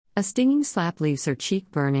A stinging slap leaves her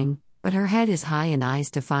cheek burning, but her head is high and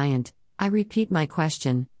eyes defiant. I repeat my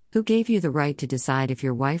question: who gave you the right to decide if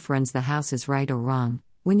your wife runs the house is right or wrong,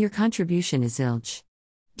 when your contribution is zilch?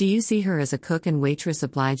 Do you see her as a cook and waitress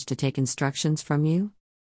obliged to take instructions from you?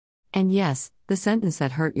 And yes, the sentence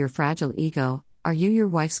that hurt your fragile ego: are you your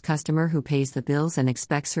wife's customer who pays the bills and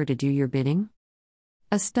expects her to do your bidding?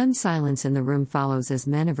 A stunned silence in the room follows as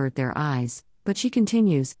men avert their eyes, but she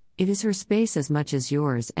continues: it is her space as much as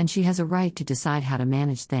yours, and she has a right to decide how to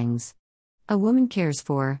manage things. A woman cares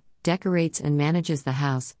for, decorates, and manages the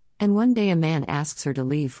house, and one day a man asks her to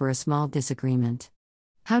leave for a small disagreement.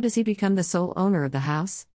 How does he become the sole owner of the house?